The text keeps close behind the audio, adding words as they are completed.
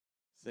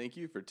Thank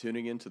you for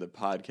tuning in to the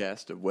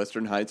podcast of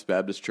Western Heights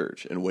Baptist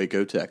Church in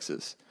Waco,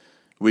 Texas.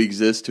 We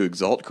exist to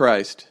exalt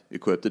Christ,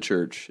 equip the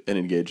church, and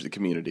engage the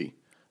community.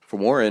 For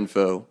more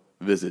info,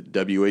 visit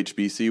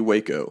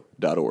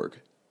whbcwaco.org.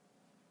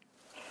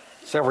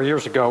 Several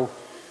years ago,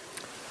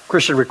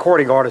 Christian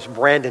recording artist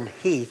Brandon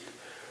Heath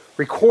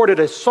recorded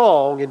a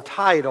song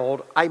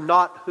entitled, "I'm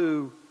Not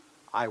Who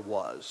I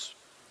Was."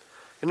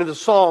 And in the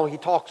song, he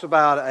talks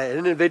about an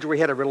individual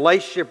he had a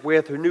relationship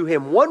with who knew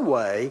him one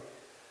way,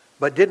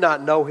 but did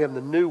not know him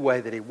the new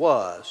way that he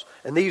was.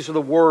 And these are the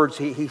words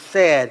he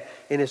said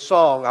in his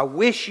song: "I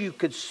wish you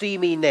could see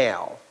me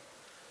now.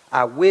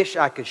 I wish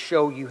I could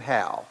show you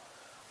how.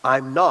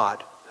 I'm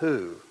not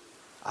who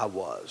I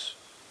was."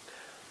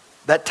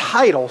 That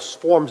title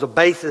forms the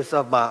basis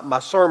of my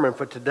sermon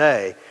for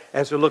today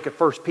as we look at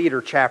 1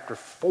 Peter chapter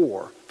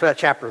 4,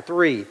 verses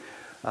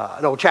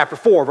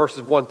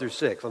 1 through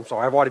 6. I'm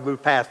sorry, I've already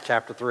moved past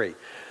chapter 3.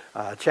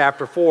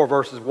 Chapter 4,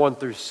 verses 1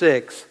 through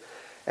 6.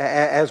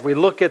 As we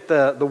look at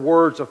the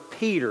words of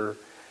Peter,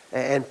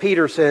 and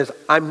Peter says,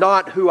 "I'm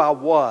not who I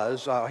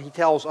was." He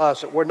tells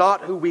us that we're not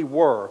who we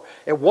were.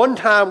 At one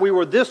time we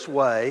were this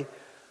way,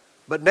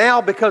 but now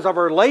because of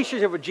our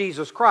relationship with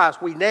Jesus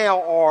Christ, we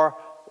now are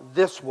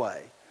this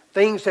way.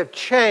 Things have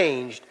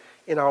changed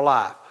in our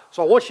life.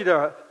 So I want you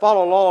to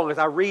follow along as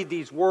I read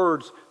these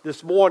words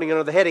this morning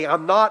under the heading,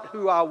 "I'm not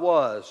who I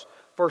was."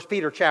 1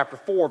 Peter chapter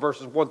 4,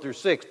 verses 1 through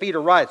 6.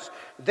 Peter writes,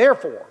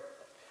 "Therefore,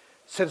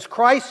 since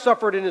Christ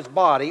suffered in his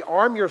body,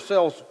 arm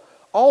yourselves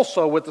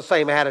also with the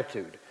same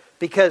attitude,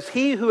 because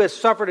he who has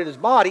suffered in his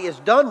body is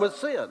done with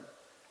sin.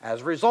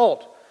 As a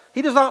result,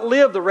 he does not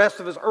live the rest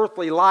of his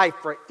earthly life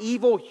for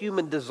evil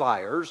human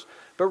desires,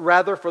 but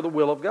rather for the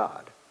will of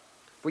God.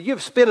 For you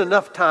have spent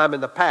enough time in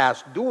the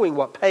past doing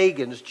what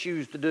pagans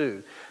choose to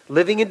do,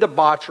 living in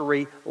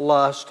debauchery,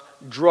 lust,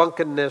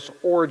 drunkenness,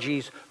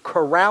 orgies,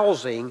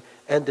 carousing,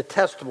 and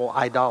detestable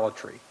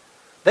idolatry.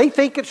 They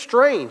think it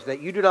strange that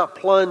you do not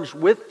plunge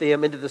with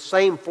them into the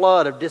same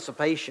flood of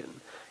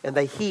dissipation, and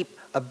they heap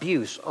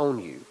abuse on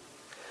you.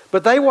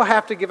 But they will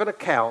have to give an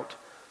account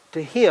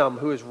to him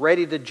who is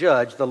ready to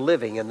judge the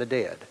living and the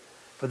dead.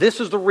 For this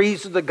is the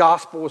reason the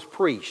gospel was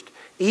preached,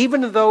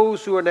 even to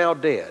those who are now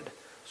dead,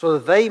 so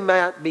that they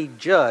might be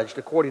judged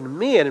according to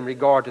men in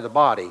regard to the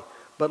body,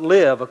 but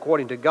live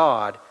according to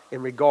God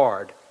in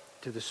regard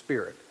to the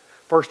Spirit."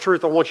 First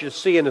truth I want you to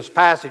see in this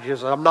passage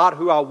is I'm not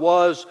who I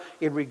was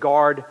in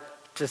regard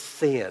to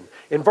sin.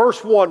 In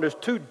verse 1, there's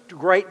two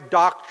great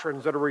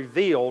doctrines that are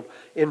revealed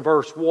in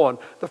verse 1.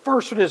 The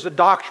first one is the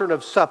doctrine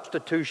of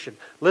substitution.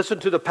 Listen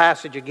to the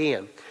passage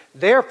again.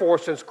 "Therefore,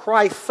 since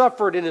Christ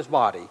suffered in his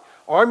body,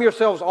 arm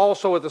yourselves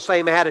also with the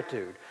same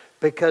attitude,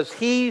 because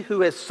he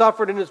who has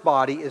suffered in his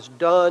body is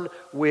done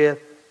with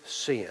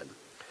sin."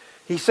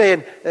 He's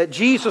saying that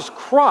Jesus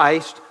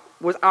Christ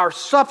was our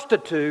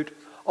substitute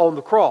on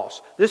the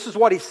cross. This is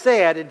what he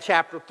said in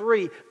chapter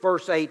 3,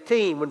 verse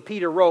 18, when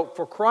Peter wrote,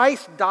 "For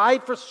Christ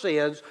died for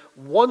sins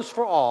once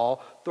for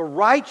all, the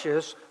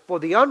righteous for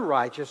the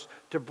unrighteous,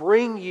 to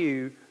bring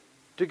you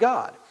to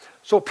God."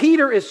 So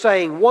Peter is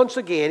saying once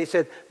again, he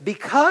said,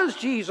 because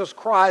Jesus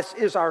Christ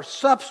is our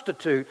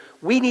substitute,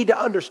 we need to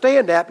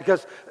understand that,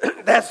 because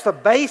that's the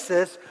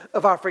basis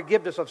of our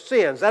forgiveness of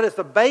sins. That is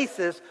the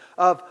basis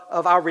of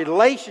our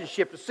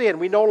relationship to sin.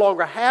 We no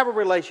longer have a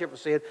relationship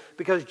with sin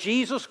because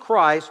Jesus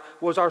Christ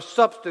was our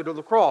substitute on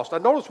the cross. Now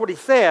notice what he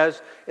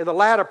says in the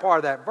latter part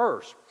of that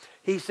verse.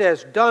 He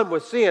says, done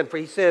with sin, for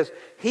he says,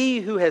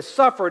 he who has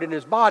suffered in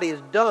his body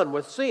is done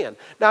with sin.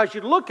 Now as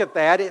you look at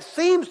that, it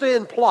seems to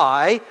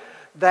imply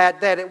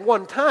that at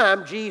one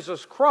time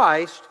Jesus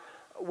Christ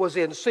was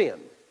in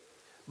sin.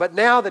 But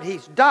now that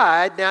he's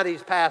died, now that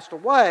he's passed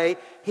away,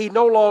 he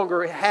no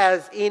longer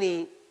has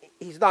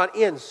he's not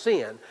in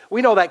sin.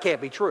 We know that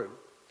can't be true,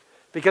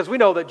 because we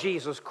know that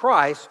Jesus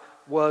Christ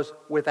was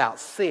without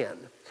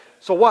sin.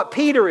 So what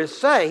Peter is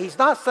saying, he's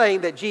not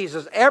saying that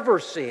Jesus ever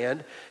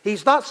sinned.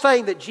 He's not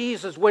saying that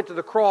Jesus went to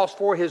the cross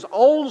for his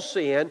own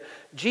sin.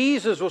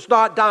 Jesus was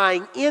not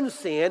dying in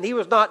sin. He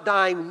was not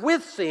dying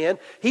with sin.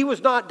 He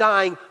was not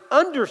dying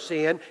under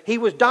sin. He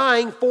was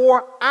dying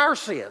for our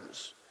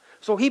sins.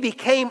 So he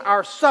became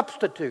our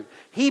substitute.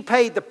 He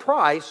paid the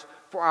price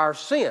for our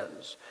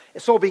sins.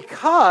 So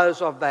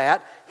because of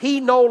that,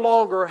 he no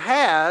longer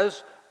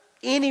has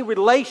any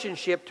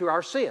relationship to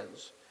our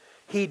sins.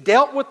 He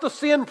dealt with the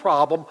sin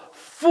problem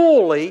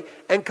fully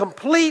and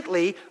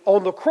completely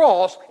on the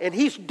cross, and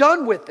he's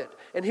done with it.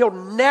 And he'll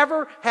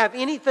never have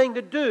anything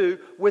to do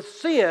with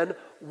sin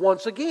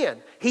once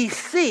again. He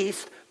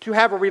ceased to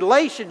have a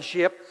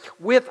relationship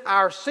with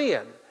our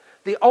sin.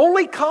 The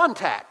only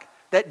contact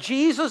that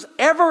Jesus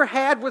ever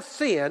had with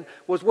sin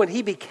was when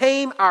he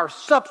became our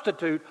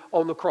substitute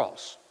on the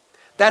cross.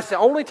 That's the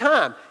only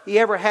time he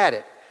ever had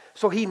it.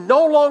 So he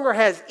no longer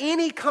has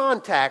any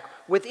contact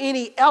with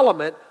any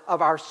element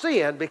of our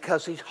sin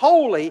because he's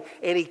holy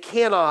and he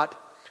cannot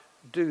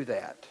do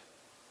that.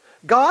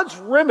 God's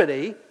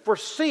remedy for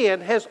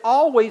sin has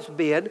always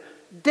been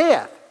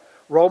death.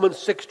 Romans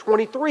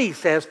 6:23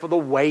 says, "For the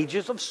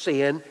wages of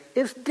sin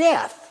is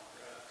death."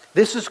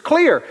 This is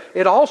clear.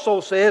 It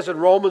also says in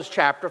Romans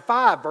chapter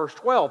 5, verse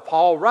 12,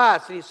 Paul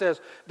writes, and he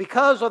says,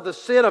 because of the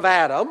sin of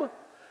Adam,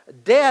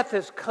 death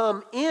has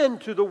come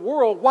into the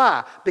world.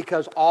 Why?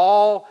 Because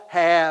all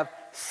have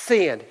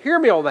sinned. Hear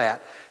me on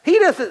that. He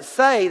doesn't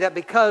say that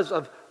because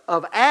of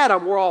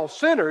Adam we're all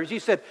sinners. He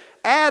said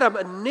Adam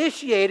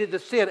initiated the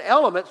sin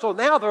element, so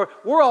now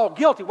we're all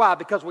guilty. Why?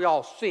 Because we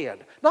all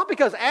sinned. Not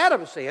because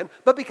Adam sinned,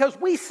 but because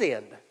we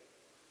sinned.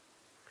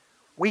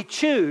 We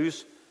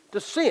choose to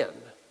sin.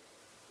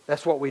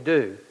 That's what we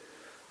do.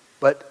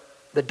 But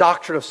the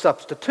doctrine of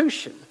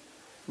substitution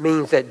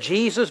means that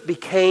Jesus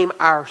became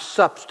our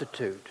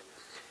substitute.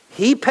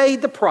 He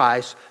paid the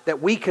price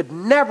that we could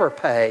never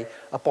pay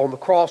upon the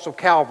cross of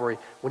Calvary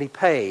when He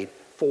paid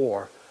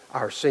for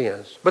our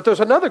sins. But there's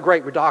another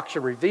great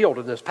doctrine revealed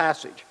in this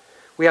passage.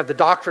 We have the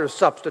doctrine of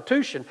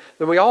substitution.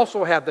 Then we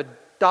also have the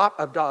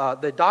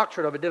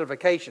doctrine of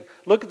identification.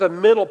 Look at the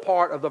middle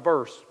part of the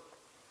verse.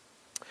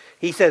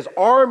 He says,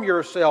 arm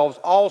yourselves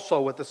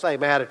also with the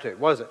same attitude.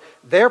 What is it?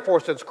 Therefore,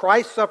 since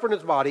Christ suffered in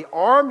His body,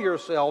 arm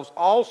yourselves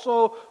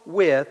also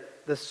with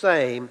the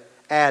same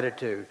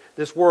attitude.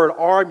 This word,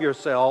 arm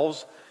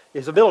yourselves,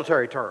 is a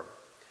military term.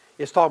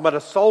 It's talking about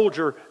a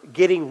soldier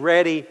getting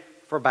ready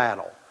for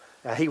battle.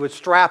 He would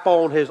strap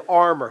on his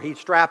armor. He'd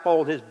strap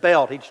on his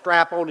belt. He'd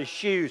strap on his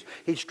shoes.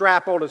 He'd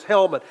strap on his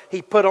helmet.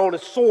 He'd put on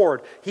his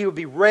sword. He would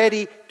be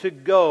ready to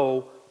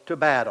go to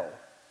battle.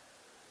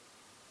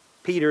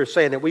 Peter is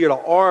saying that we are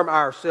to arm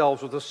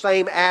ourselves with the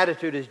same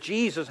attitude as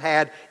Jesus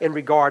had in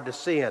regard to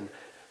sin.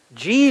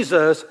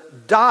 Jesus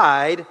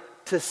died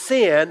to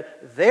sin,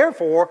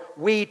 therefore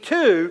we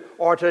too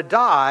are to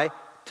die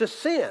to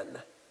sin.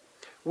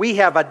 We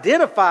have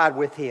identified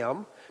with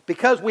Him.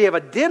 Because we have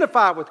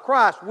identified with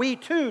Christ, we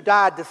too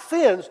died to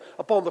sins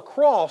upon the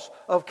cross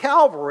of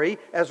Calvary.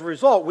 As a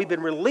result, we've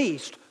been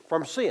released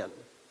from sin.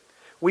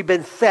 We've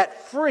been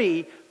set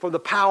free from the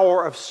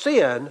power of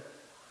sin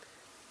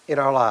in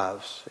our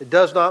lives. It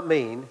does not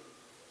mean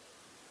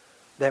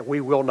that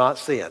we will not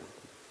sin.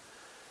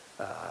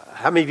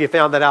 How many of you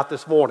found that out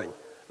this morning?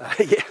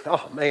 Yeah,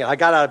 oh man, I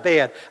got out of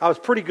bed. I was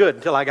pretty good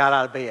until I got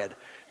out of bed.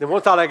 Then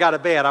once I got out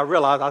of bed, I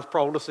realized I was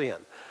prone to sin.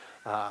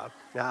 I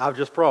was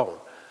just prone.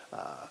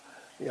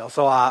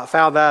 So I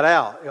found that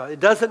out. It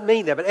doesn't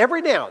mean that, but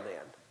every now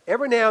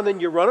and then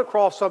you run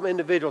across some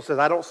individual who says,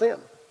 I don't sin.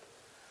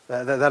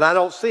 That I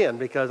don't sin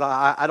because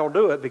I don't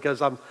do it because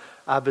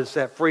I've been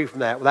set free from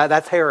that.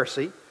 That's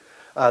heresy.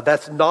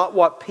 That's not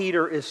what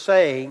Peter is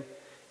saying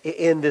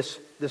in this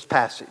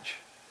passage.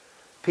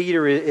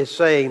 Peter is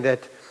saying that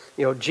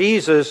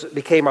Jesus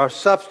became our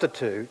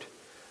substitute.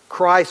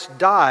 Christ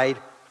died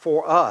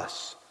for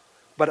us.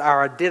 But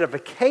our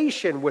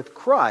identification with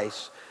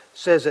Christ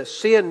says that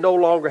sin no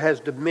longer has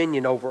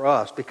dominion over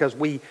us because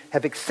we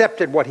have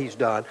accepted what He's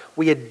done.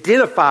 We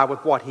identify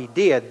with what He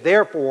did.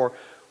 Therefore,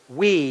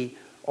 we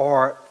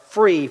are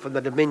free from the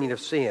dominion of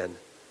sin.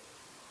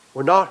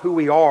 We're not who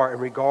we are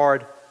in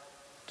regard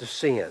to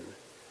sin.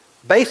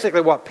 Basically,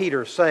 what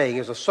Peter is saying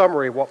is a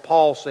summary of what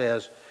Paul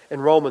says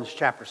in Romans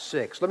chapter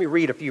 6. Let me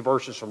read a few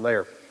verses from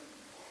there.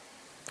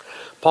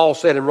 Paul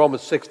said in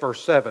Romans 6,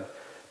 verse 7,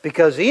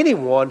 because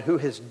anyone who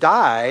has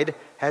died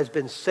has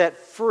been set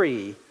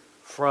free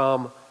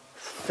from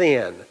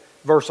sin.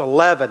 Verse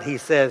 11, he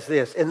says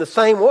this, in the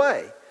same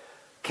way,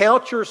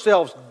 count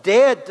yourselves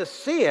dead to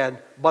sin,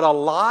 but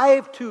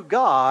alive to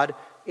God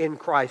in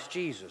Christ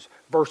Jesus.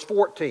 Verse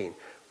 14,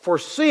 for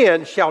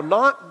sin shall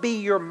not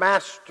be your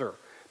master,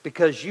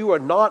 because you are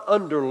not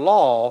under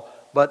law,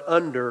 but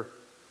under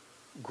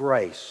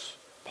grace.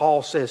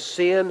 Paul says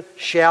sin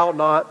shall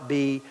not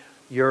be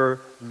your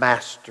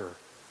master.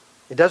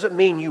 It doesn't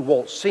mean you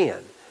won't sin.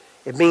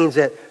 It means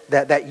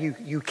that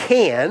you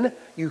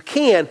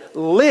can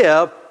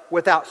live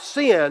without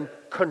sin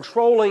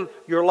controlling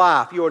your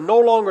life. You are no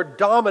longer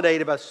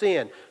dominated by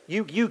sin.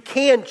 You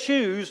can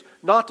choose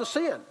not to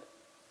sin.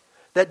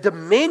 That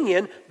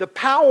dominion, the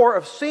power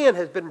of sin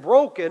has been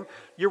broken.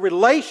 Your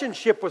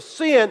relationship with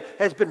sin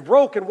has been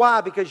broken.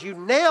 Why? Because you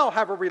now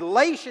have a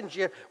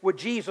relationship with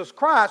Jesus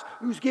Christ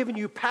who's given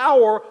you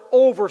power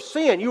over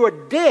sin. You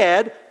are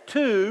dead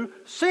to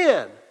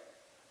sin.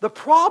 The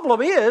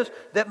problem is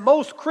that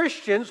most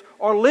Christians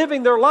are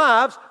living their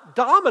lives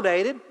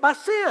dominated by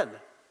sin.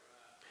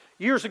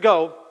 Years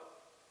ago,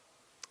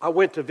 I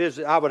went to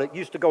visit,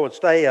 used to go and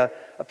stay a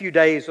few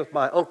days with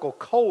my Uncle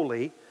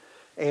Coley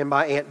and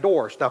my Aunt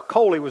Doris. Now,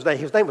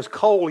 his name was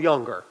Cole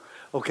Younger,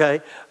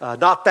 okay?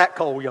 Not that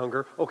Cole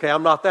Younger, okay?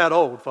 I'm not that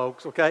old,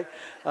 folks, okay?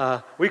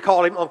 We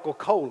call him Uncle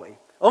Coley.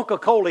 Uncle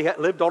Coley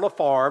lived on a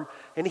farm,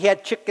 and he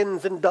had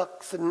chickens and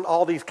ducks and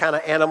all these kind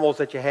of animals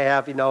that you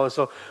have, and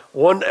so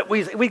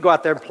we go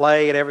out there and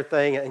play and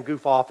everything and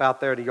goof off out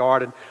there in the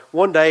yard. And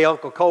one day,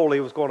 Uncle Coley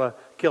was going to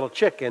kill a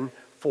chicken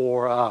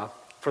for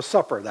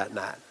supper that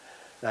night.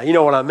 Now, you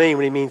know what I mean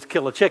when he means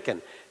kill a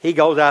chicken. He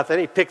goes out there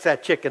and he picks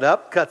that chicken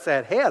up, cuts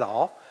that head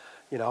off,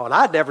 and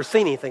I'd never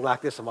seen anything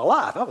like this in my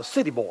life. I was a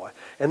city boy.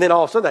 And then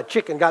all of a sudden that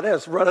chicken got there,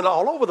 it's running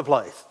all over the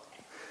place.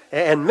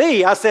 And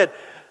me, I said,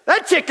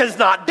 that chicken's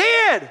not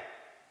dead.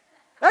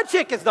 That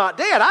chicken's not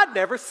dead. I'd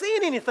never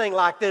seen anything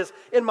like this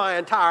in my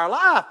entire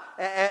life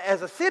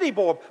as a city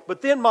boy.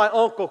 But then my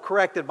uncle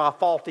corrected my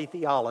faulty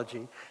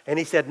theology. And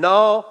he said,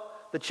 no,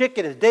 the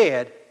chicken is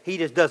dead. He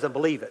just doesn't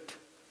believe it.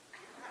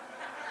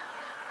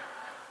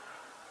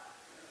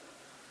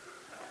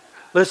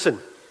 Listen.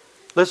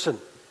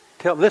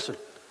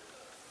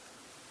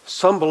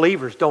 Some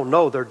believers don't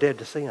know they're dead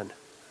to sin.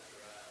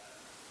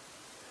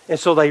 And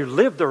so they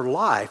live their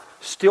life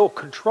still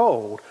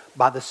controlled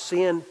by the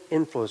sin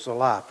influence of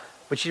life.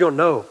 But you don't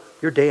know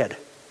you're dead.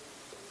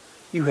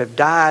 You have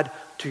died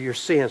to your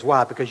sins.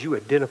 Why? Because you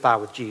identify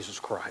with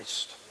Jesus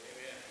Christ.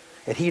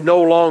 And He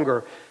no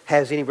longer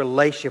has any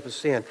relationship with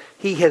sin.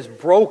 He has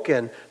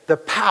broken the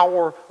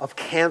power of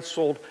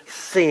canceled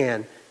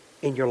sin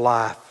in your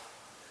life.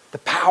 The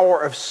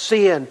power of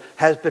sin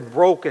has been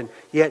broken,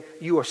 yet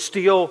you are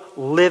still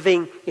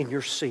living in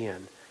your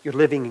sin. You're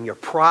living in your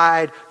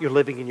pride. You're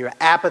living in your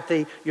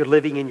apathy. You're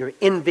living in your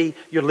envy.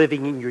 You're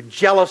living in your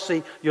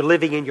jealousy. You're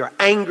living in your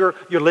anger.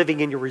 You're living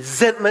in your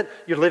resentment.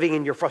 You're living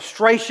in your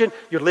frustration.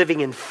 You're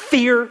living in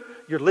fear.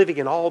 You're living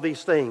in all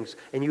these things,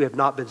 and you have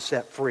not been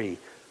set free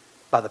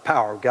by the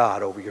power of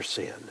God over your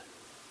sin.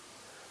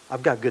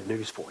 I've got good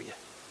news for you.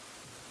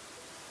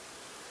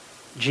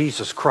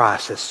 Jesus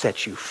Christ has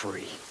set you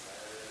free.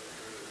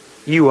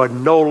 You are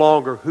no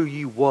longer who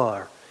you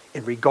were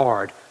in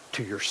regard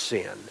to your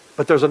sin.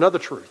 But there's another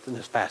truth in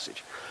this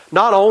passage.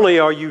 Not only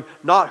are you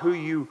not who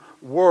you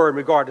were in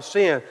regard to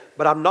sin,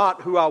 but I'm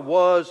not who I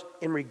was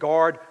in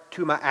regard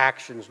to my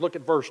actions. Look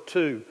at verse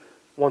 2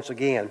 once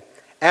again.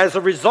 As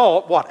a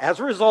result, what? As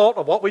a result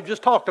of what we've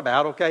just talked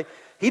about, okay,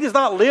 he does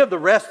not live the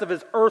rest of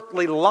his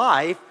earthly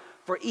life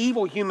for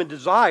evil human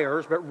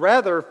desires, but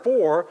rather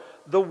for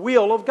the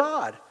will of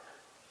God.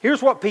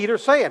 Here's what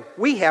Peter's saying.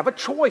 We have a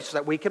choice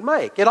that we can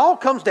make. It all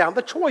comes down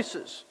to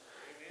choices.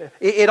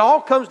 It all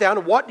comes down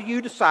to what do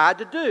you decide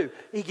to do.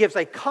 He gives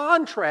a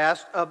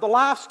contrast of the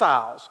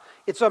lifestyles.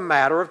 It's a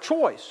matter of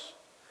choice.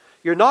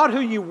 You're not who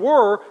you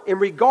were in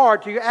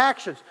regard to your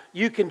actions.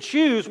 You can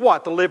choose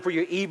what? To live for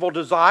your evil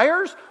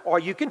desires, or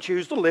you can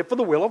choose to live for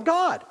the will of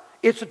God.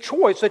 It's a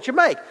choice that you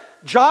make.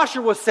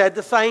 Joshua said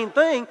the same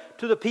thing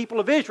to the people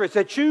of Israel. He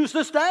said, choose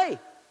this day.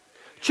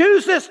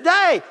 Choose this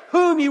day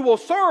whom you will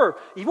serve.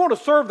 You want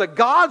to serve the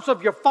gods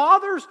of your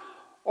fathers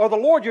or the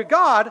Lord your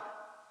God,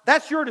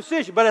 that's your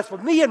decision. But as for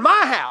me and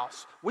my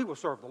house, we will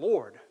serve the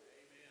Lord.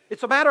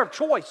 It's a matter of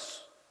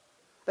choice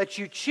that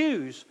you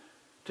choose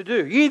to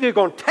do. You're either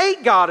going to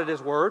take God at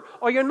His word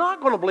or you're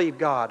not going to believe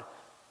God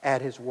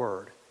at His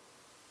word.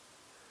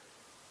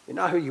 You're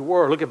not who you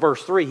were. Look at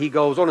verse 3. He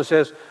goes on and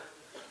says,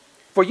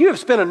 for you have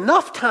spent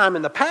enough time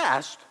in the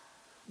past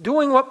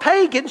doing what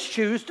pagans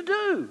choose to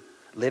do.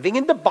 Living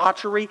in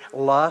debauchery,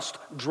 lust,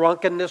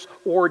 drunkenness,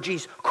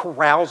 orgies,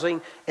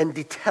 carousing, and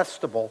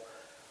detestable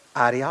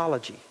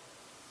ideology.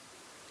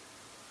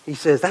 He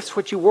says that's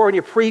what you were in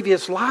your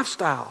previous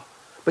lifestyle.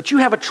 But you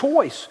have a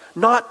choice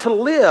not to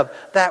live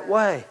that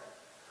way.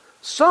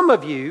 Some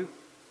of you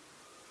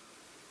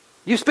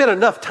spend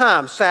enough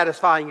time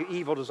satisfying your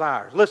evil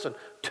desires. Listen,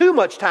 too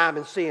much time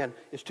in sin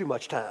is too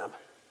much time.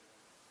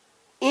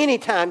 Any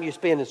time you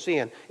spend in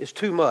sin is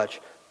too much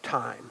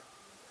time.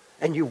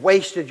 And you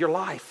wasted your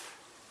life.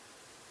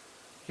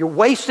 You're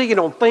wasting it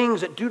on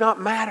things that do not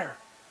matter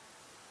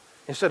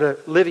instead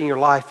of living your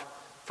life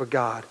for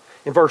God.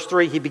 In verse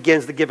 3, he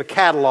begins to give a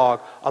catalog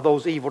of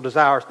those evil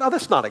desires. Now,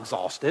 that's not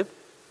exhaustive.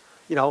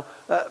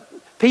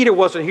 Peter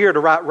wasn't here to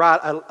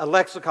write a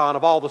lexicon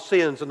of all the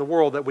sins in the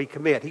world that we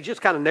commit. He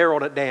just kind of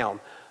narrowed it down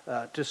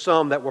to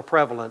some that were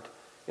prevalent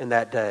in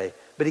that day.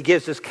 But he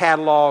gives this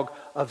catalog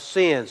of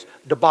sins: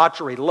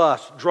 debauchery,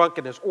 lust,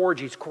 drunkenness,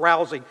 orgies,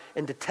 carousing,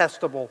 and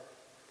detestable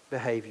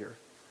behavior.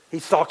 He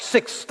talks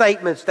 6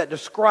 statements that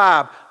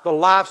describe the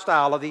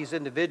lifestyle of these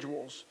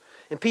individuals.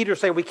 And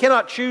Peter's saying we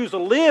cannot choose to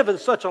live in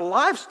such a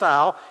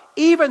lifestyle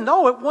even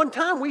though at one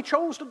time we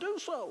chose to do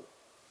so.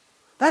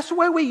 That's the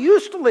way we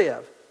used to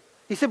live.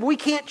 He said, but we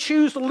can't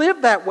choose to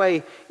live that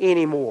way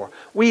anymore.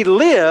 We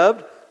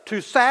lived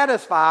to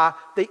satisfy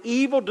the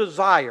evil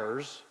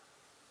desires,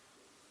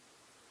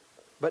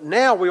 but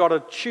now we ought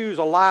to choose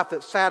a life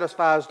that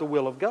satisfies the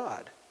will of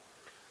God.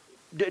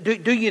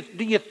 Do you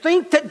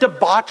think that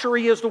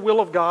debauchery is the will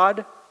of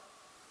God?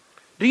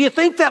 Do you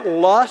think that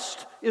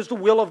lust is the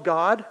will of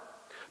God?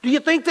 Do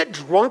you think that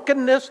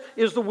drunkenness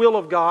is the will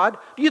of God?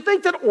 Do you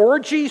think that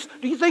orgies,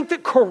 do you think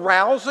that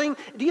carousing,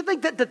 do you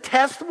think that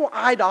detestable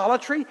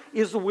idolatry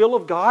is the will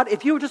of God?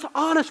 If you were just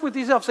honest with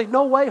yourself, say,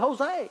 no way,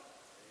 Jose.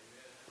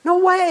 No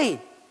way.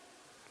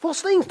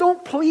 Those things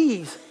don't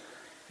please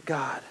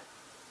God.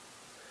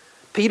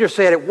 Peter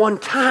said at one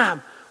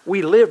time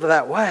we lived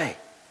that way.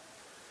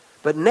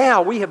 But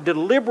now we have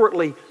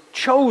deliberately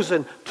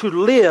chosen to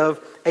live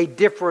a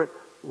different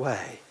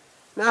way.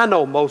 Now I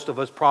know most of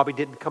us probably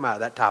didn't come out of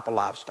that type of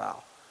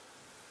lifestyle.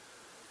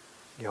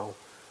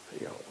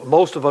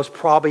 Most of us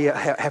probably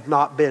have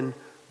not been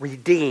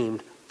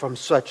redeemed from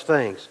such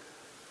things.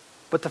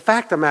 But the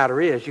fact of the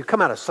matter is, you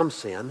come out of some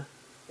sin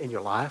in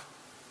your life.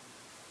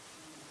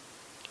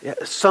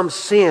 Some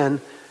sin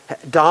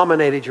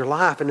dominated your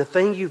life. And the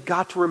thing you've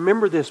got to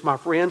remember this, my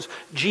friends,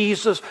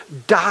 Jesus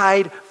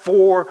died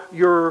for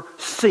your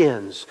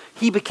sins.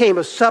 He became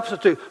a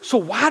substitute. So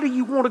why do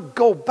you want to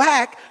go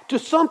back to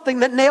something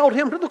that nailed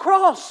him to the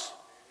cross?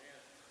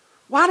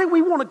 Why do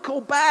we want to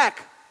go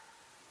back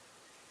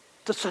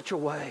to such a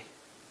way?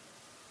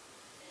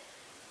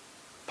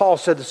 Paul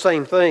said the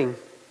same thing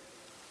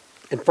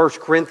in 1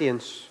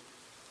 Corinthians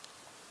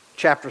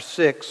chapter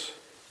 6,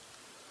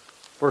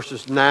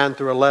 verses 9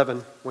 through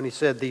 11, when he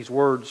said these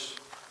words.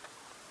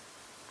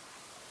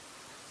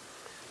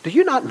 Do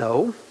you not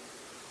know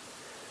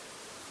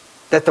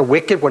that the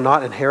wicked will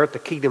not inherit the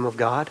kingdom of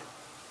God?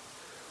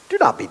 Do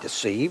not be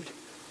deceived.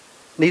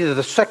 Neither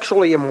the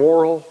sexually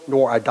immoral,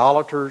 nor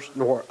idolaters,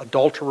 nor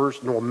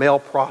adulterers, nor male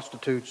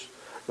prostitutes,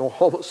 nor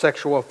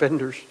homosexual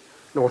offenders,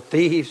 nor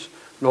thieves,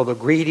 nor the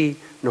greedy,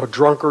 nor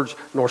drunkards,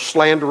 nor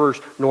slanderers,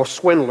 nor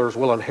swindlers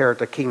will inherit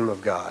the kingdom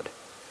of God.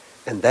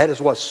 And that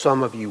is what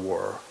some of you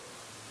were.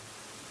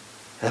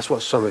 That's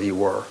what some of you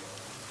were.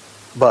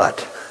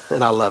 But,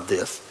 and I love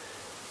this,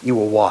 you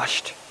were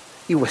washed.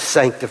 You were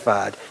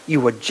sanctified.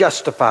 You were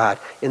justified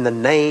in the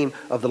name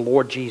of the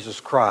Lord Jesus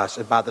Christ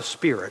and by the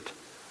Spirit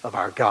of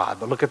our God.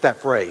 But look at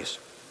that phrase.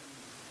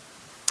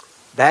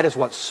 That is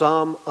what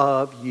some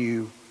of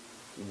you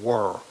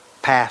were.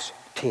 Past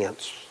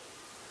tense.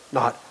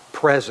 Not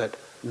present,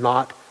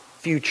 not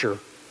future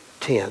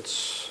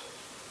tense.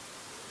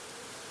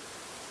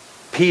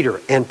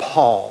 Peter and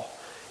Paul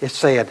is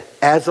saying,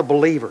 as a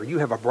believer, you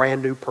have a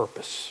brand new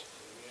purpose.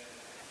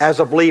 As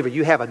a believer,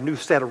 you have a new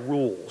set of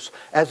rules.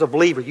 As a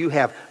believer, you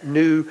have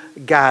new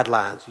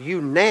guidelines.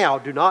 You now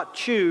do not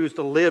choose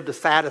to live to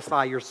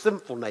satisfy your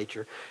sinful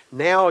nature.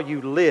 Now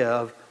you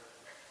live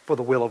for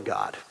the will of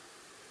God.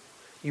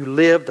 You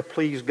live to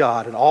please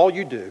God in all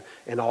you do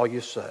and all you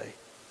say.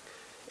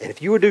 And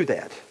if you will do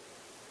that,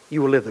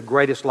 you will live the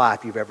greatest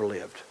life you've ever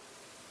lived.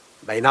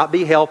 May not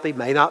be healthy,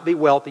 may not be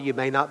wealthy, you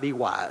may not be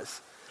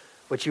wise,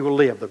 but you will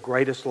live the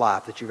greatest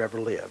life that you've ever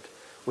lived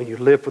when you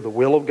live for the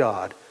will of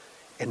God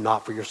and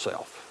not for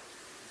yourself,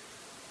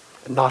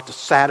 and not to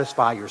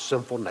satisfy your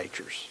sinful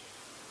natures.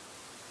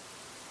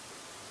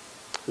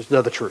 There's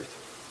another truth.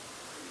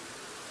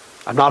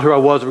 I'm not who I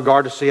was in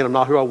regard to sin. I'm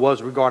not who I was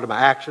in regard to my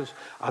actions.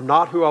 I'm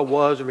not who I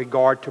was in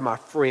regard to my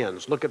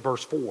friends. Look at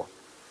verse 4.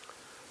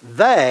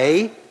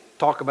 They,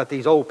 talk about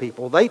these old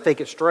people, they think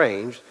it's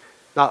strange.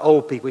 Not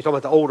old people, he's talking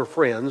about the older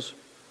friends.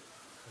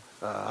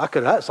 I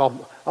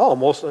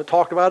almost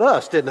talked about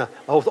us, didn't I?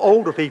 Those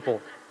older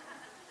people.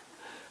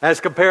 As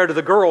compared to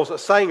the girls that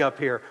sang up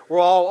here. We're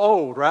all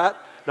old, right?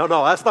 No,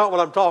 that's not what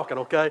I'm talking,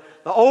 okay?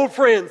 The old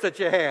friends that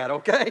you had,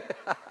 okay?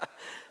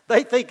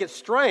 They think it's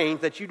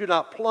strange that you do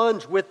not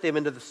plunge with them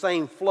into the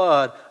same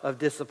flood of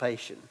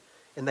dissipation.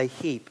 And they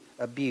heap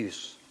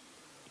abuse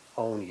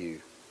on you.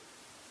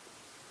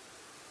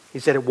 He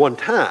said at one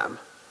time,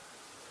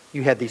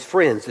 you had these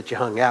friends that you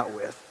hung out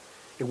with.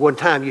 At one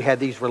time, you had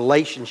these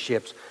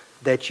relationships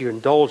that you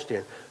indulged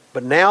in.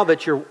 But now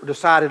that you're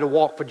decided to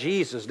walk for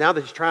Jesus, now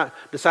that you're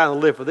deciding to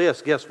live for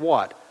this, guess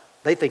what?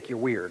 They think you're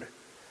weird.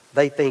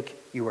 They think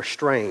you are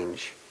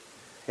strange.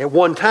 At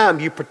one time,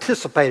 you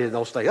participated in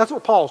those things. That's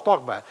what Paul's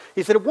talking about.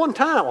 He said at one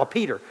time, or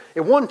Peter,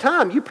 at one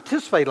time, you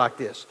participated like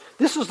this.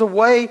 This is the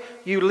way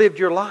you lived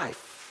your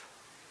life.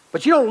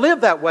 But you don't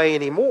live that way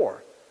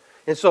anymore.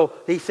 And so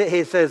he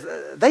says,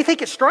 they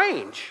think it's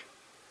strange.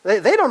 They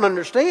don't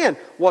understand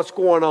what's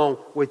going on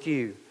with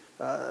you.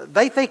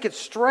 They think it's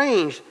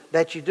strange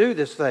that you do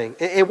this thing.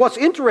 And what's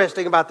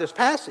interesting about this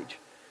passage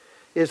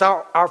is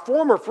our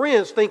former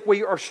friends think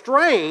we are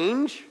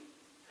strange.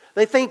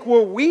 They think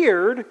we're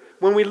weird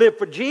when we live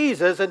for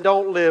Jesus and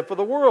don't live for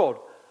the world.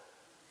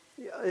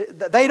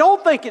 They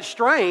don't think it's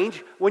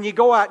strange when you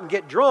go out and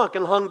get drunk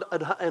and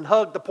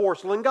hug the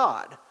porcelain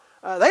god.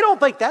 They don't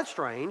think that's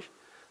strange.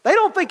 They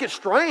don't think it's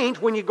strange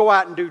when you go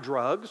out and do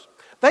drugs.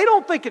 They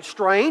don't think it's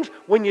strange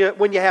when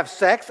you have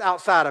sex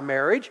outside of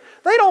marriage.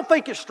 They don't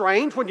think it's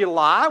strange when you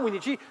lie, when you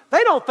cheat.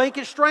 They don't think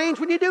it's strange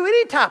when you do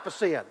any type of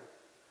sin.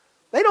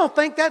 They don't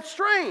think that's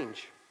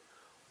strange.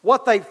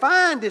 What they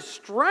find is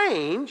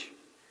strange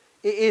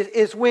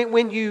is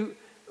when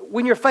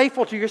you're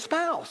faithful to your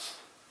spouse.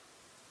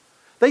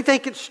 They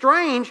think it's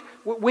strange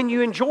when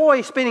you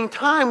enjoy spending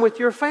time with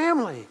your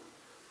family.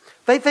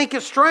 They think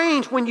it's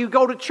strange when you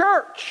go to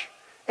church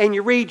and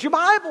you read your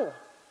Bible.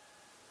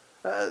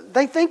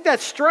 They think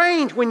that's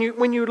strange when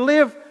you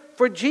live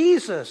for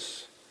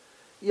Jesus.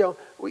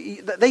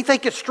 They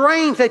think it's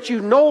strange that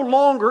you no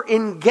longer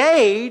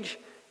engage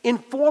in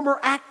former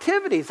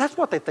activities. That's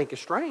what they think is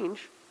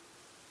strange.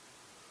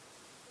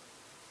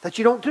 That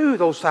you don't do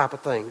those type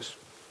of things.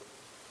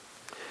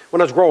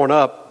 When I was growing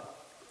up,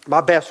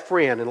 my best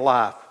friend in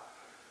life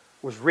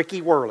was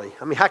Ricky Worley.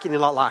 I mean, how can you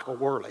not like a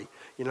Worley?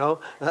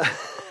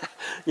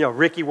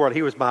 Ricky Worley.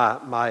 He was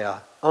my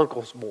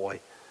uncle's boy,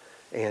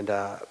 and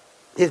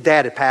his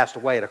dad had passed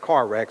away in a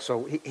car wreck,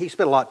 so he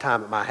spent a lot of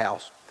time at my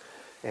house.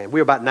 And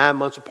we were about 9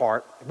 months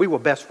apart. We were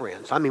best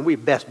friends. I mean, we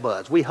were best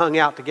buds. We hung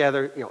out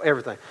together,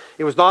 everything.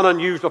 It was not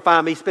unusual to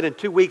find me spending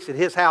 2 weeks at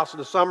his house in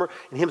the summer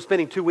and him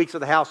spending 2 weeks at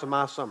the house in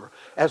my summer.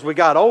 As we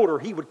got older,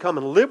 he would come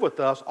and live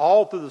with us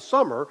all through the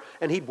summer,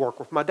 and he'd work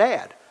with my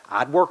dad.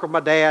 I'd work with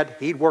my dad,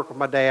 he'd work with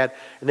my dad,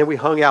 and then we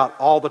hung out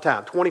all the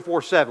time.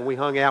 24/7, we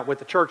hung out, went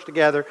to church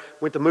together,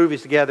 went to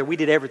movies together. We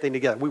did everything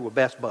together. We were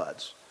best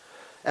buds.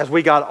 As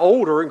we got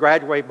older and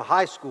graduated from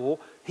high school,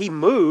 he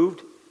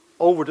moved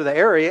over to the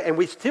area, and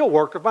we still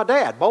worked with my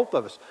dad, both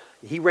of us.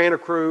 He ran a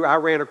crew, I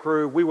ran a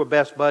crew. We were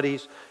best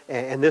buddies,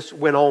 and this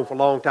went on for a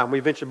long time. We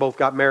eventually both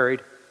got married,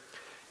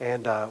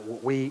 and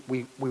we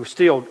were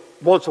still,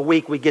 once a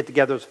week, we'd get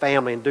together as a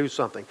family and do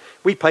something.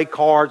 We'd play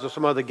cards or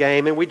some other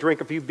game, and we'd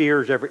drink a few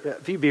beers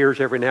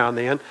every now and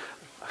then.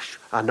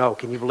 I know,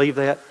 can you believe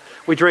that?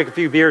 We drink a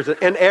few beers,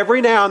 and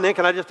every now and then,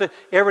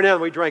 every now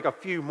and then we drank a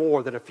few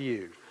more than a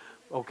few,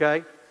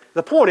 okay?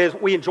 The point is,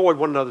 we enjoyed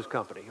one another's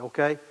company,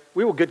 okay?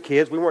 We were good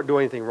kids. We weren't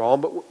doing anything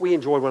wrong, but we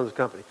enjoyed one another's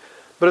company.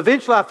 But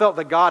eventually I felt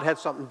that God had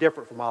something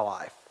different for my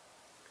life.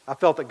 I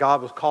felt that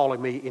God was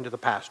calling me into the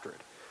pastorate.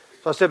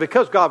 So I said,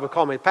 because God was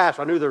calling me to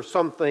pastor, I knew there were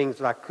some things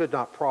that I could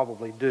not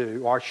probably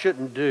do or I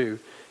shouldn't do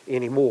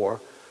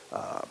anymore.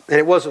 And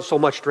it wasn't so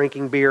much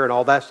drinking beer and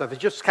all that stuff.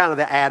 It's just kind of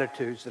the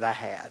attitudes that I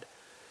had.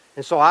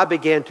 And so I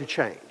began to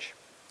change.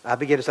 I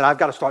began to say, I've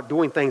got to start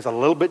doing things a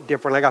little bit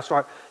different. I got to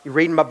start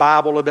reading my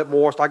Bible a little bit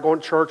more, start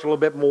going to church a little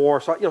bit more,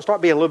 start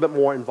being a little bit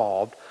more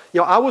involved.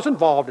 I was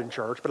involved in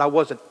church, but I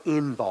wasn't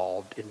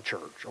involved in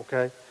church,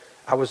 okay?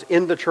 I was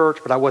in the church,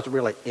 but I wasn't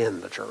really in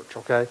the church,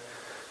 okay?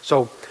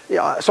 So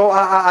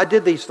I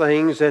did these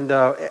things, and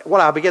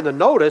what I began to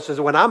notice is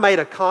when I made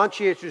a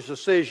conscientious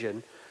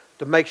decision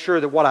to make sure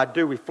that what I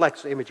do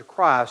reflects the image of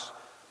Christ,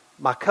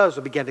 my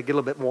cousin began to get a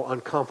little bit more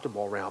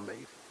uncomfortable around me.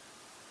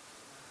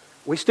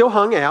 We still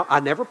hung out. I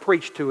never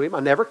preached to him. I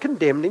never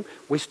condemned him.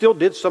 We still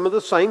did some of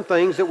the same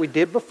things that we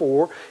did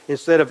before.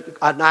 Instead of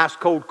an ice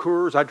cold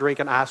Coors, I drink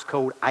an ice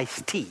cold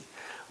iced tea.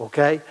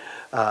 Okay?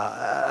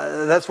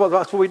 That's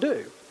what we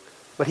do.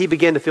 But he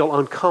began to feel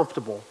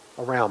uncomfortable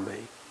around me.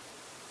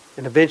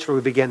 And eventually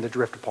we began to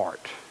drift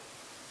apart.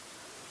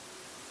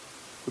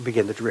 We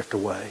began to drift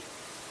away.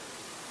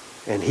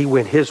 And he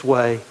went his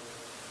way,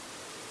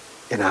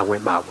 and I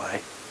went my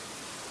way.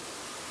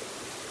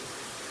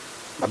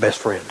 My best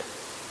friend.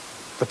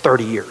 For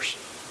 30 years.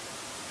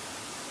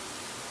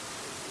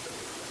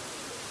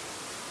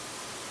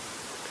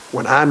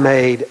 When I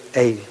made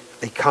a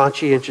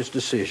conscientious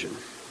decision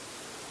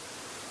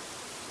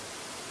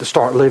to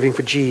start living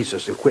for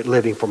Jesus and quit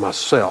living for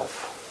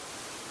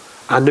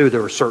myself, I knew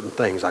there were certain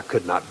things I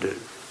could not do.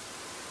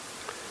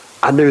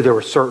 I knew there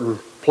were certain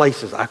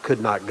places I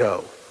could not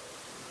go.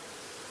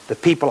 The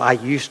people I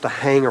used to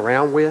hang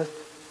around with,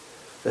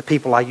 the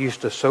people I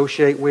used to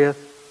associate with,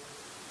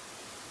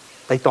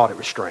 they thought it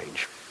was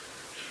strange.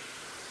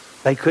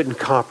 They couldn't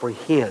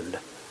comprehend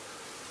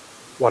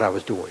what I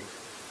was doing.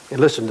 And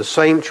listen, the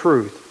same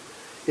truth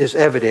is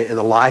evident in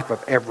the life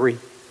of every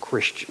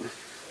Christian.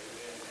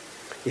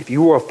 If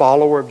you are a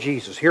follower of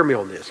Jesus, hear me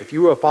on this. If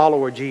you are a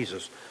follower of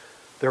Jesus,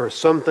 there are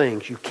some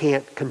things you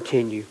can't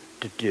continue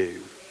to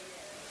do.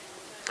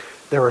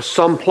 There are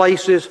some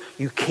places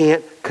you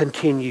can't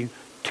continue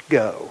to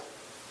go.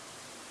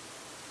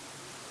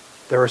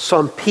 There are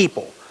some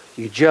people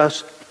you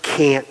just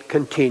can't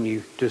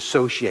continue to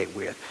associate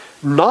with.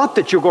 Not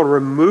that you're going to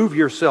remove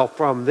yourself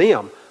from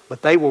them,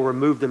 but they will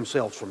remove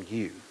themselves from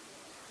you.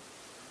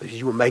 Because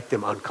you will make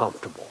them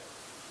uncomfortable.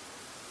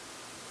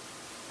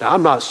 Now,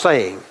 I'm not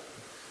saying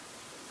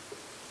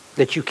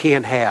that you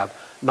can't have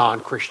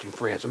non-Christian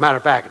friends. As a matter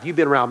of fact, if you've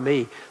been around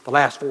me the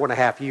last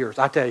 4.5 years,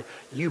 I tell you,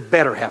 you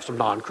better have some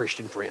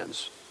non-Christian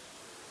friends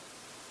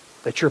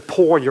that you're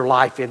pouring your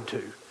life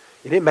into.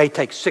 And it may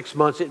take 6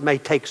 months, it may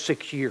take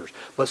 6 years,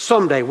 but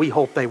someday we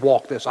hope they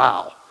walk this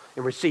aisle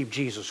and receive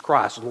Jesus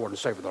Christ as Lord and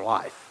Savior of their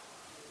life.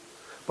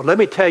 But let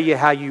me tell you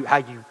how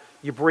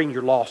you bring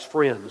your lost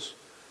friends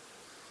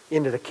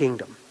into the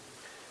kingdom.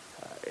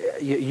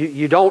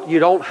 You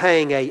don't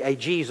hang a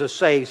Jesus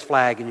Saves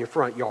flag in your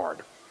front yard.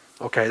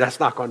 Okay, that's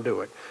not going to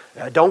do it.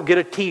 Don't get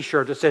a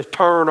T-shirt that says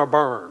turn or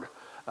burn.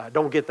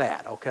 Don't get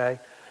that, okay?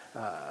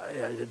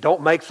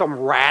 Don't make some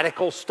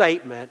radical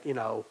statement,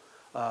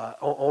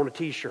 on a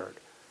T-shirt.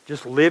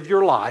 Just live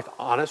your life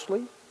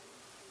honestly,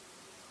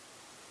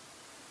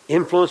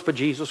 influenced by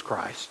Jesus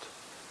Christ.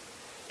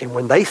 And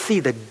when they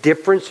see the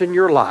difference in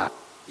your life,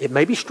 it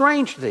may be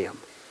strange to them.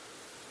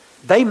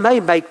 They may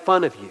make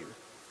fun of you.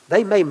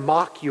 They may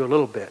mock you a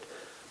little bit.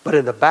 But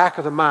in the back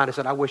of their mind, they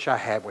said, I wish I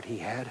had what he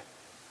had.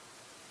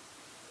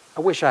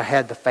 I wish I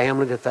had the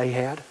family that they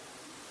had.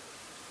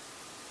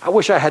 I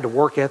wish I had the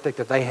work ethic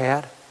that they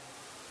had.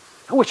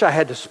 I wish I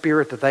had the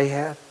spirit that they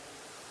had.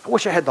 I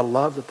wish I had the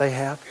love that they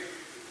have.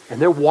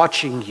 And they're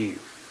watching you.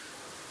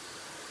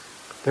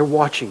 They're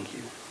watching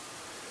you.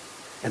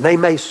 And they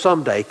may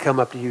someday come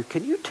up to you,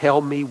 can you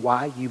tell me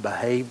why you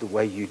behave the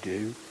way you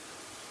do?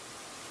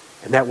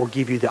 And that will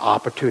give you the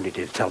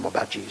opportunity to tell them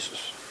about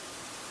Jesus.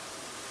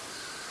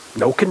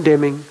 No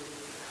condemning,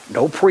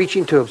 No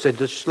preaching to them. Said,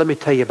 just let me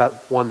tell you about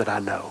one that I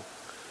know.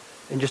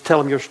 And just tell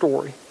them your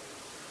story.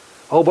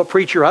 Oh, but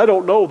preacher, I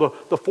don't know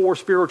the 4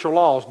 spiritual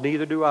laws.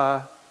 Neither do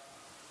I.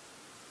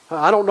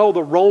 I don't know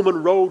the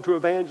Roman road to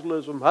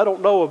evangelism. I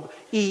don't know of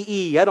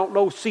EE. I don't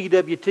know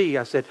CWT.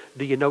 I said,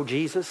 do you know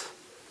Jesus?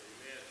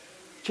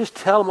 Just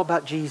tell them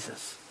about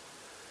Jesus.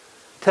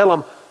 Tell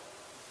them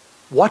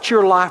what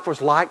your life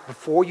was like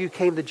before you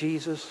came to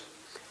Jesus,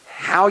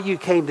 how you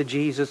came to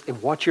Jesus,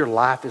 and what your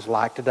life is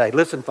like today.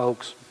 Listen,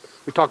 folks,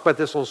 we talked about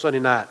this on Sunday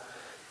night.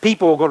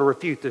 People are going to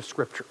refute this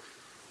scripture.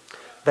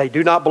 They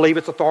do not believe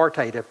it's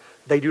authoritative.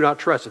 They do not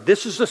trust it.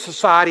 This is the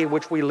society in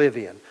which we live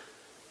in.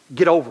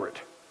 Get over it.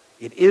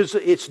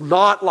 It's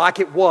not like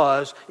it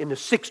was in the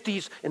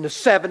 60s and the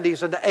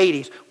 70s and the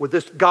 80s where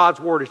this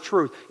God's Word is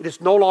truth. It is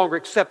no longer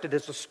accepted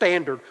as a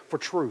standard for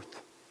truth.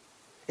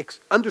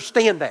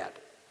 Understand that.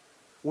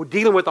 We're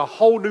dealing with a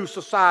whole new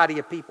society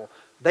of people.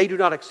 They do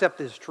not accept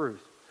this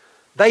truth.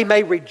 They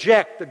may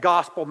reject the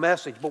gospel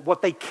message, but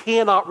what they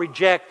cannot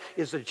reject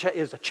is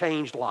a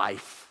changed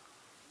life.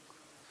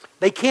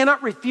 They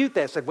cannot refute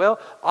that. Say, well,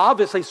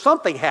 obviously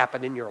something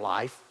happened in your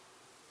life.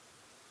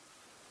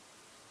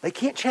 They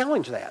can't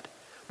challenge that.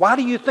 Why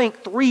do you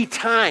think 3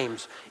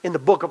 times in the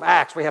book of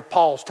Acts we have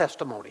Paul's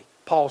testimony?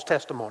 Paul's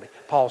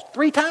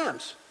 3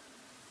 times.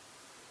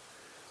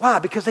 Why?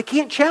 Because they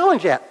can't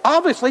challenge that.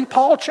 Obviously,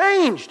 Paul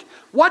changed.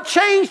 What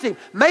changed him?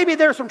 Maybe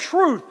there's some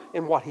truth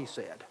in what he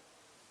said.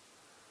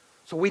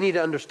 So we need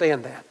to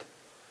understand that.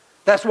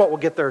 That's what will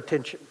get their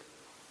attention.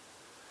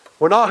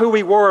 We're not who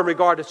we were in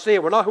regard to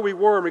sin. We're not who we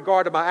were in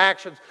regard to my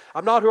actions.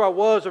 I'm not who I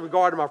was in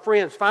regard to my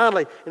friends.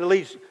 Finally, and it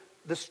leads,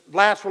 this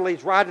last one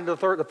leads right into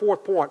the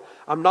 4th point.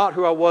 I'm not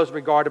who I was in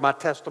regard to my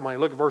testimony.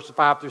 Look at verses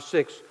 5 through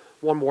 6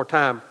 one more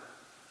time.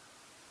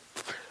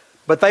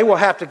 But they will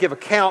have to give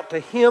account to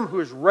him who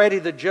is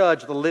ready to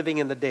judge the living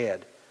and the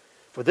dead.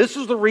 For this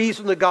is the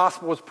reason the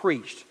gospel was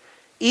preached,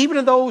 even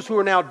to those who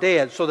are now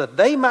dead, so that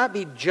they might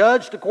be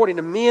judged according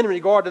to men in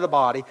regard to the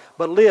body,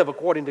 but live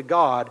according to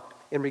God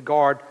in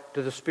regard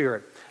to the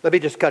Spirit. Let me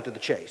just cut to the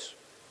chase.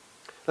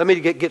 Let me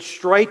get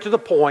straight to the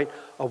point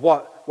of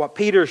what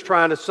Peter is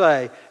trying to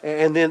say,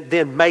 and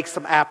then make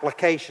some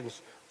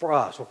applications for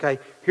us, okay?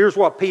 Here's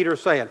what Peter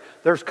is saying.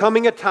 There's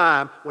coming a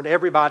time when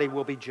everybody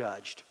will be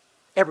judged.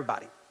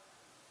 Everybody.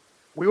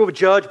 We will be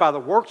judged by the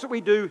works that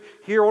we do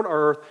here on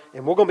earth,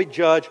 and we're going to be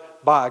judged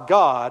by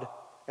God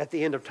at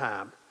the end of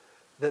time.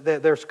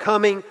 There's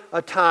coming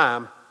a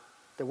time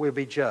that we'll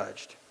be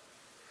judged.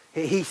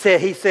 He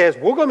says,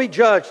 we're going to be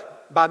judged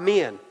by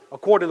men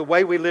according to the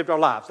way we lived our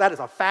lives. That is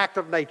a fact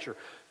of nature.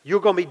 You're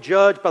going to be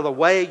judged by the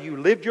way you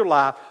lived your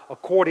life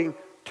according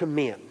to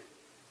men.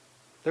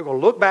 They're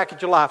going to look back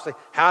at your life and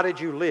say, how did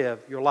you live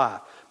your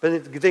life?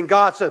 But then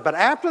God says, but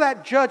after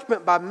that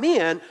judgment by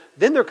men,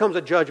 then there comes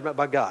a judgment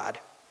by God.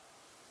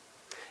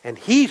 And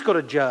He's going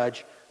to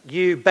judge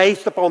you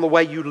based upon the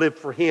way you lived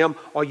for Him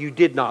or you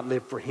did not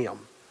live for Him.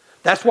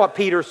 That's what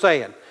Peter's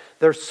saying.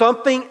 There's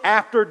something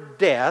after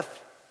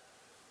death,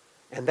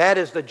 and that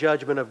is the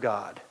judgment of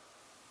God.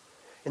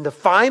 And the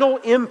final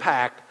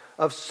impact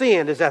of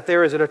sin is that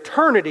there is an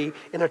eternity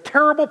in a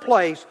terrible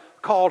place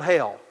called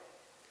hell.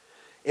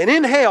 And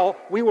in hell,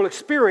 we will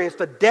experience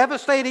the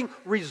devastating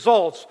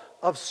results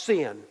of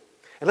sin.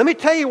 And let me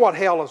tell you what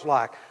hell is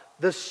like.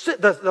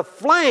 The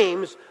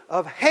flames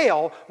of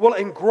hell will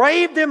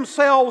engrave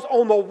themselves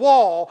on the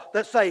wall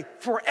that say,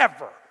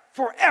 forever,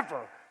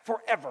 forever,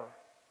 forever.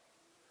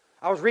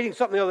 I was reading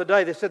something the other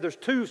day that said there's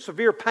 2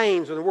 severe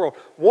pains in the world.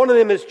 One of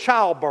them is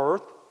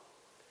childbirth,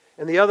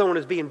 and the other one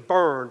is being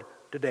burned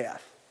to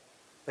death.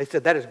 They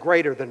said that is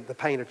greater than the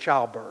pain of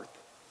childbirth.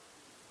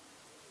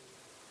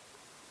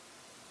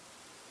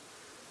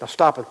 Now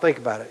stop and think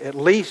about it. At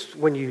least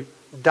when you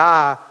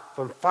die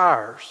from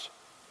fires,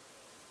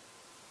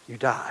 you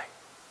die.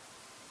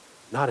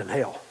 Not in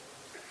hell.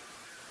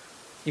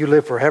 You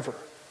live forever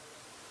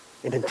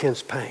in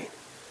intense pain.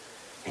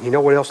 And you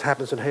know what else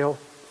happens in hell?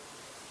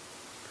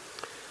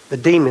 The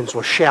demons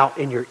will shout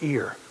in your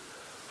ear,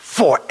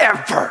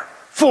 forever,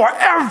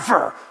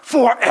 forever,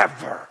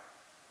 forever.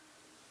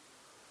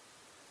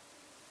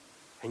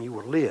 And you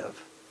will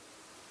live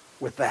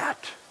with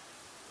that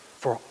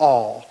for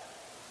all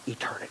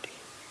eternity.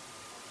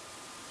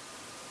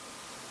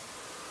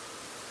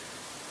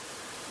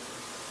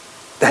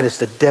 That is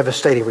the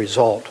devastating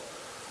result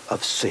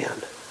of sin.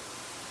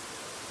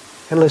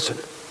 And listen,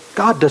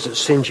 God doesn't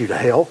send you to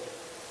hell.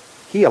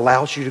 He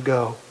allows you to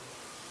go.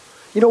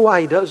 You know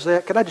why He does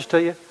that? Can I just tell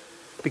you?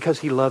 Because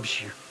He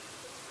loves you.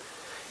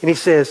 And He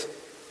says,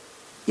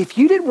 if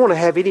you didn't want to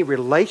have any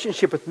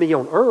relationship with me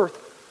on earth,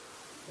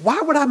 why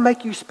would I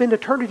make you spend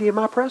eternity in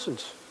my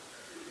presence?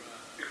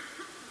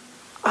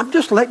 I'm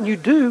just letting you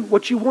do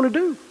what you want to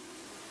do.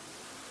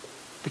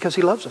 Because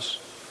He loves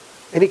us.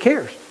 And He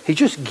cares. He's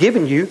just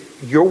giving you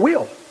your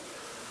will,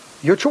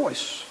 your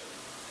choice.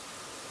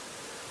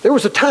 There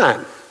was a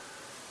time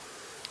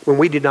when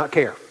we did not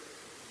care.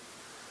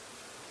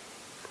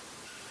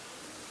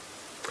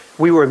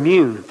 We were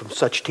immune from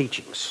such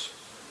teachings.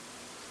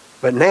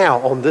 But now,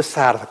 on this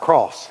side of the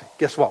cross,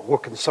 guess what? We're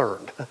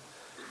concerned.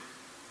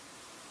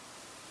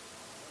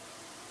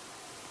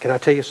 Can I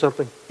tell you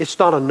something? It's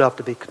not enough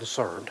to be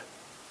concerned.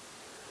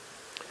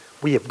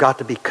 We have got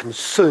to be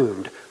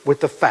consumed with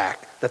the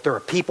fact that there are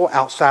people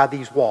outside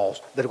these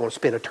walls that are going to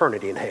spend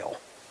eternity in hell.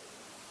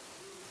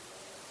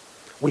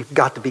 We've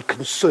got to be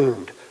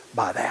consumed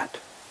by that.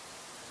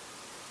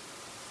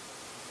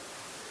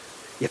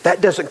 If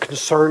that doesn't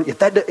concern,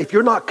 if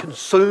you're not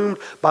consumed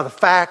by the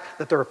fact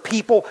that there are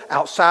people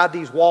outside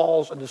these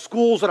walls and the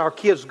schools that our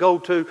kids go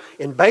to,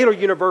 in Baylor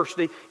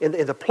University, in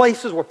the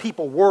places where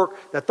people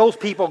work, that those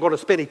people are going to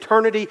spend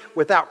eternity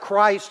without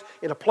Christ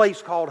in a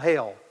place called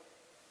hell,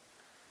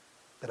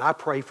 then I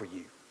pray for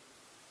you.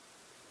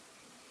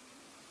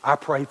 I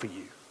pray for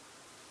you.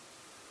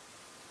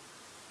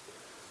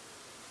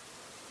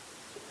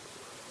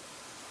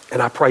 And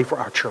I pray for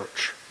our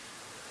church.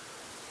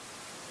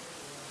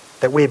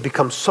 That we have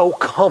become so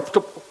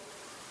comfortable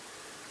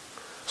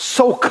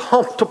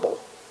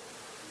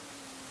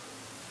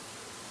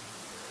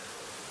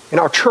in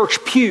our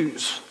church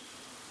pews,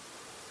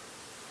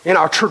 in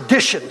our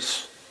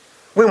traditions,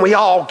 when we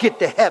all get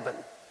to heaven.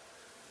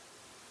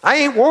 I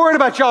ain't worried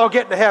about y'all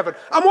getting to heaven.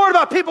 I'm worried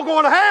about people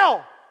going to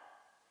hell.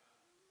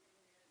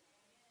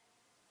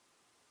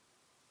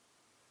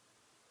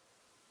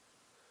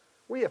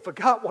 We have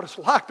forgot what it's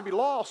like to be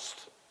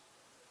lost.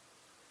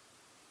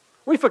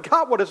 We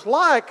forgot what it's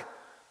like.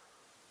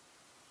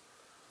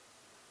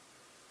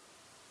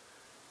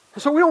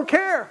 And so we don't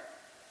care.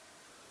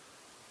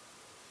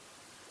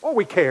 Oh,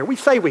 we care. We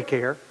say we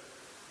care.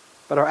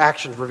 But our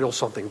actions reveal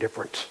something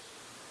different.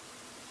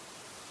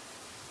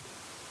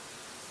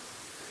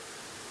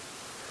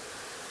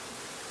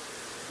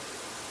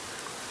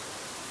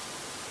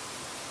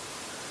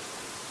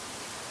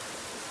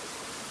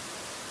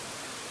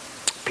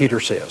 Peter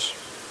says,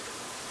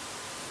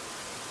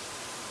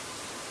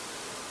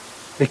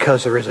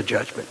 because there is a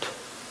judgment.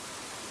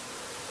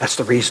 That's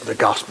the reason the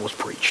gospel is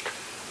preached.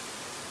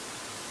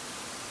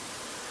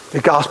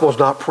 The gospel is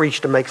not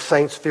preached to make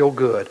saints feel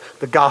good.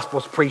 The gospel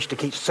is preached to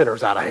keep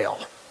sinners out of hell.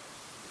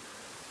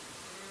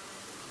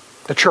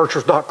 The church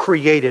was not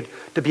created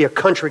to be a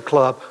country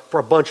club for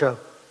a bunch of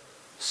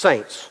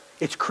saints.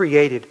 It's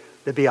created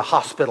to be a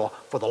hospital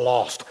for the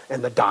lost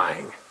and the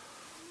dying.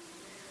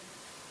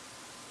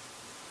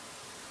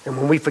 And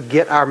when we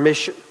forget our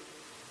mission,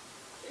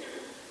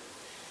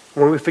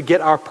 when we forget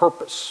our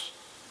purpose,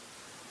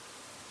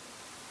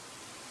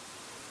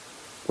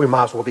 we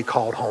might as well be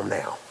called home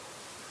now,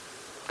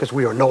 because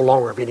we are no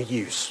longer of any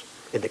use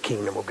in the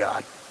kingdom of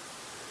God.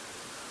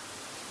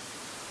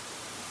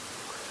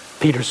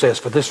 Peter says,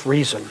 for this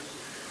reason,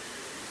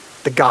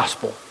 the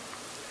gospel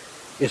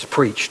is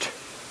preached.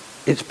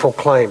 It's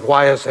proclaimed.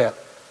 Why is that?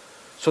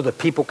 So that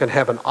people can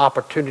have an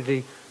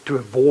opportunity to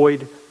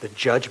avoid the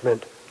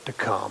judgment to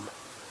come.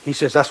 He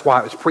says that's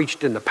why it was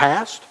preached in the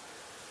past.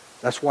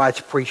 That's why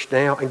it's preached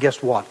now. And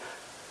guess what?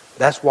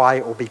 That's why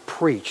it will be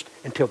preached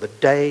until the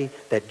day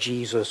that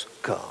Jesus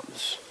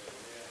comes.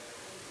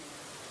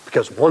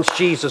 Because once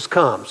Jesus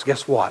comes,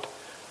 guess what?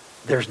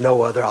 There's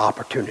no other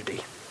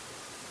opportunity.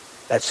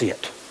 That's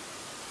it.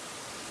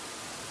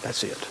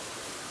 That's it.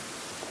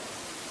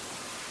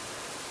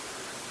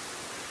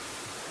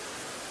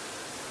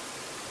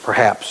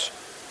 Perhaps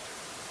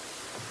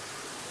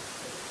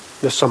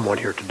there's someone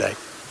here today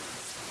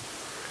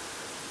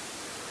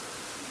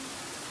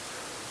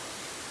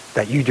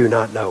that you do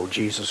not know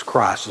Jesus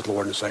Christ as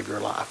Lord and Savior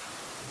of your life.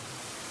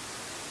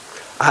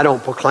 I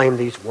don't proclaim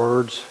these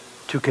words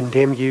to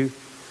condemn you.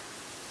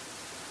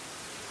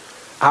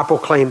 I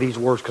proclaim these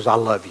words because I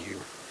love you.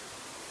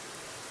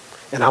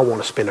 And I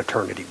want to spend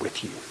eternity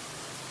with you,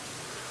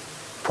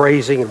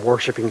 praising and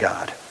worshiping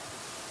God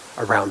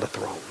around the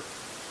throne.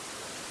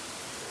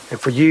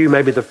 And for you,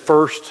 maybe the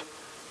first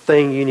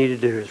thing you need to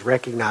do is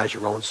recognize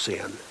your own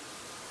sin.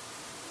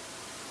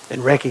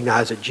 And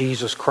recognize that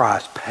Jesus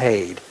Christ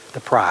paid the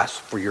price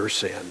for your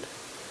sin.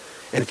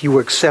 And if you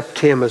accept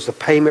Him as the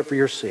payment for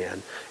your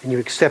sin, and you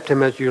accept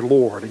Him as your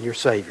Lord and your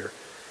Savior,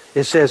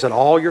 it says that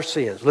all your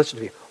sins, listen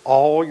to me,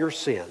 all your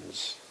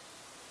sins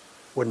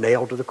were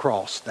nailed to the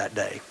cross that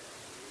day.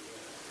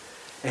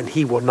 And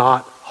He will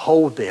not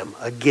hold them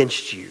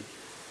against you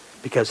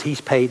because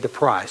He's paid the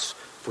price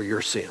for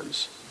your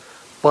sins.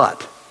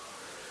 But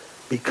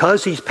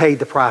because He's paid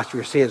the price for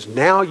your sins,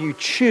 now you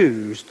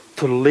choose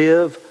to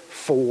live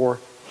for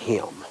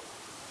Him.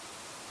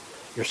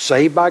 You're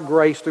saved by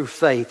grace through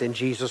faith in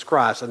Jesus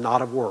Christ and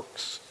not of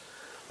works,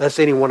 lest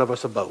any one of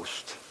us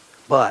boast.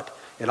 But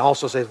it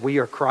also says we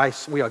are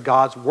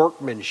God's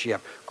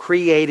workmanship,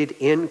 created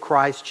in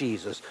Christ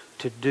Jesus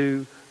to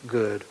do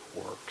good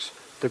works,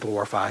 to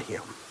glorify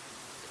Him.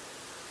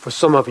 For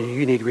some of you,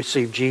 you need to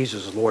receive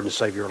Jesus as Lord and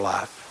Savior of your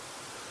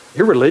life.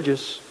 You're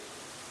religious.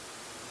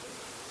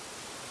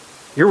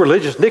 You're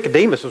religious.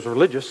 Nicodemus was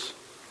religious.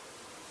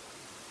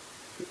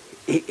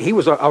 He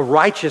was a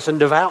righteous and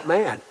devout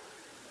man.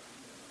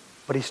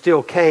 But he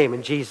still came,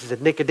 and Jesus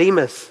said,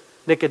 Nicodemus,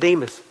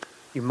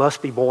 you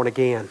must be born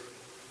again.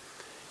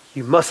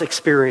 You must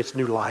experience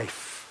new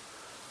life.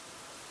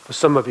 For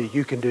some of you,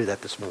 you can do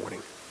that this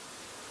morning.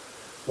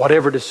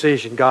 Whatever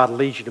decision God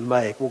leads you to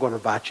make, we're going to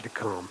invite you to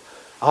come.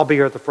 I'll be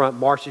here at the front.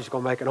 Marcy's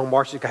going to make it. No,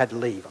 Marcy's had to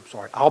leave. I'm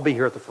sorry. I'll be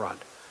here at the front.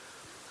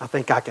 I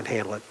think I can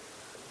handle it.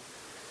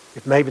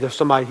 If maybe there's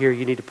somebody here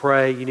you need to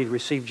pray, you need to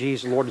receive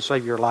Jesus, Lord, and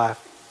Savior your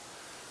life,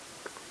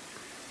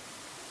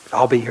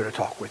 I'll be here to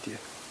talk with you.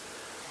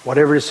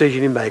 Whatever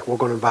decision you make, we're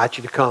going to invite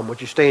you to come. Would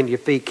you stand to your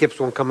feet? Kip's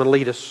going to come and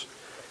lead us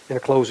in a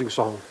closing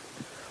song.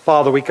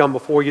 Father, we come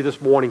before you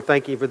this morning.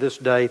 Thank you for this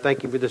day.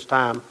 Thank you for this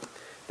time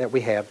that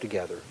we have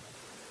together.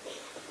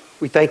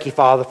 We thank you,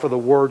 Father, for the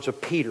words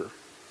of Peter.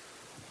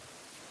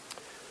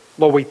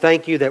 Lord, we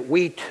thank you that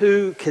we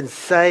too can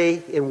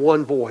say in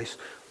one voice,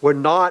 we're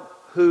not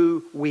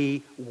who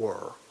we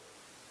were.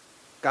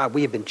 God,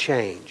 we have been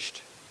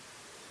changed.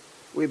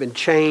 We've been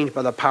changed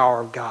by the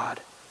power of God.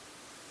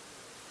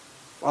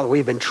 Father,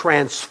 we've been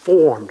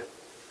transformed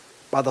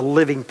by the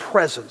living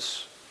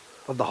presence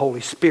of the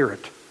Holy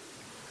Spirit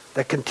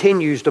that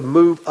continues to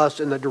move us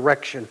in the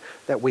direction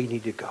that we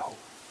need to go.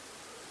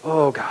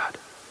 Oh God.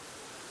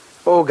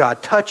 Oh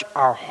God, touch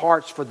our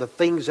hearts for the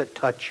things that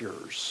touch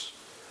yours.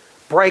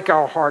 Break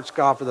our hearts,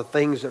 God, for the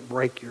things that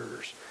break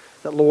yours.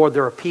 That, Lord,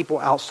 there are people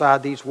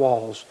outside these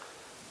walls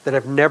that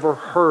have never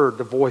heard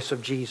the voice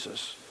of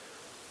Jesus.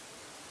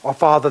 Or,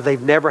 Father,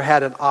 they've never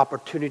had an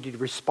opportunity to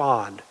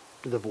respond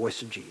to the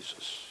voice of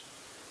Jesus.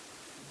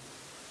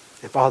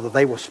 And, Father,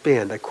 they will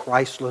spend a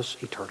Christless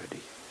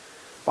eternity.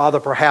 Father,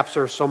 perhaps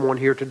there's someone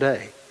here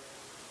today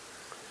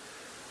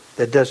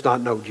that does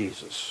not know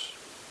Jesus.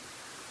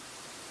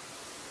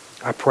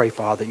 I pray,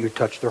 Father, that you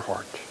touch their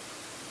heart.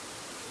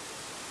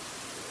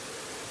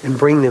 And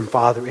bring them,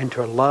 Father,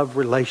 into a love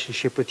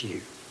relationship with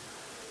you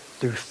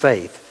through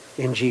faith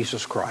in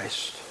Jesus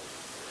Christ.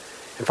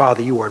 And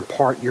Father, you will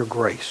impart your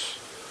grace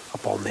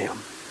upon them.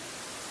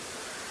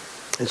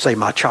 And say,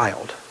 my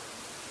child,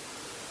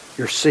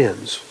 your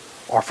sins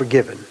are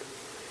forgiven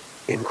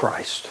in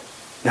Christ.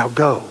 Now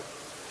go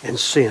and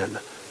sin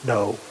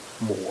no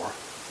more.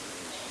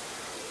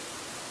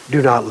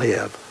 Do not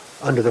live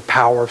under the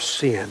power of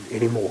sin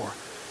anymore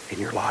in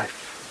your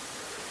life.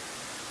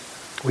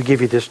 We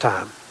give you this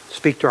time.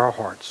 Speak to our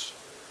hearts.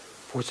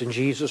 For it's in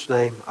Jesus'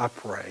 name I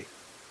pray.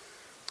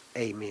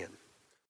 Amen.